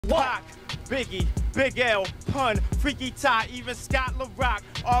Pac, Biggie, Big L, Pun, Freaky Ty, even Scott LaRock,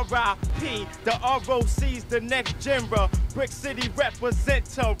 R.I.P. The R.O.C's the next genre. Brick City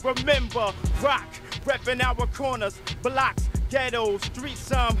representer, remember, rock, reppin' our corners, blocks, ghettos, streets,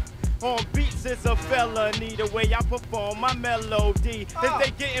 some. On beats is a felony, the way I perform my melody. Is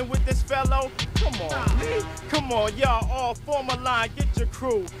they getting with this fellow? Come on, me. Come on, y'all all form a line, get your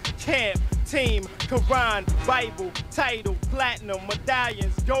crew. Camp, team, Quran, Bible, title, platinum,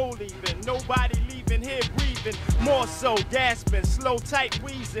 medallions, gold even. Nobody leaving here breathing, more so gasping, slow, tight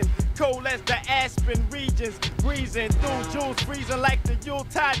wheezing. Cold as the Aspen regions, breezing through jewels, freezing like the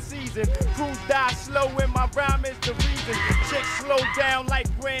Yuletide season. Crews die slow and my rhyme is the reason. Chicks slow down like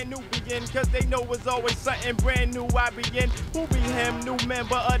brand new begin, cause they know it's always something brand new I begin. Who be him? New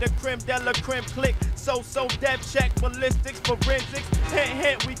member of the creme de la creme clique. So depth check, ballistics, forensics. Hint,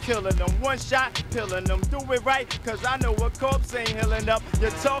 hint, we killing them. One shot, killing them. Do it right, cause I know a corpse ain't healing up.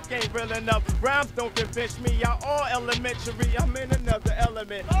 Your talk ain't real enough. Rhymes don't convince me. Y'all all elementary. I'm in another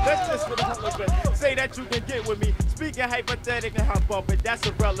element. That's just for the hell of it. Say that you can get with me. Speaking hypothetical and how bump it, that's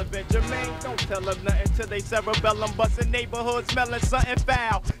irrelevant. Jermaine, don't tell them nothing till they cerebellum bustin' neighborhood smelling something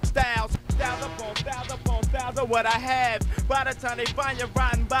foul. Styles upon styles of what I have. By the time they find your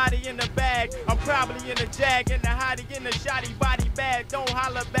rotten body in the bag, I'm probably in the jag, in the hottie, in the shoddy body bag. Don't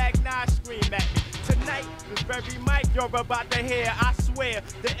holler back, nah, scream at me. Tonight, this very mic you're about to hear, I swear,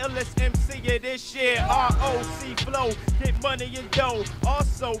 the illest MC of this year. R.O.C flow, get money and dough.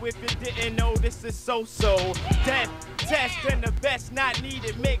 Also, if you didn't know, this is so-so. Death, test, and the best not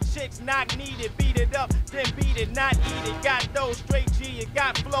needed. Make chicks not needed. Beat it up, then beat it, not eat it. Got those straight G, it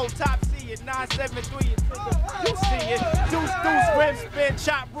got flow, top C it. 973, you see it. Deuce, rim spin,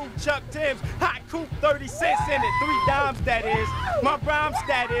 chop root, Chuck Tim's. Hot coupe, 30 cents in it. 3 dimes, that is. My rhyme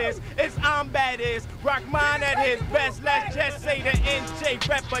stat is, it's I'm bad is. Rock mine at his best. Let's just say the NJ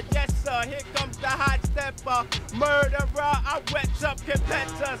rapper. Yes, sir, here comes the hot stepper. Murderer, I wet up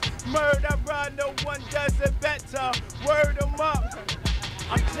competitors. Murderer, no one does it better. Word 'em up.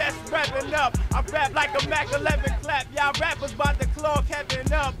 I'm just revving up. I rap like a Mac 11 clap. Y'all rappers about to clog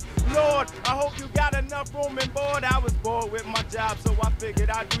heaven up. Lord, I hope you got enough room and board. I was bored with my job, so I figured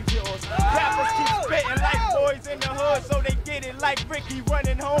I'd do yours. Rappers keep spitting like boys in the hood, so they get it like Ricky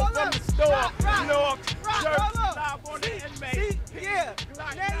running home from the store. North, church, live on the inmate. Yeah,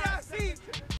 now y'all see.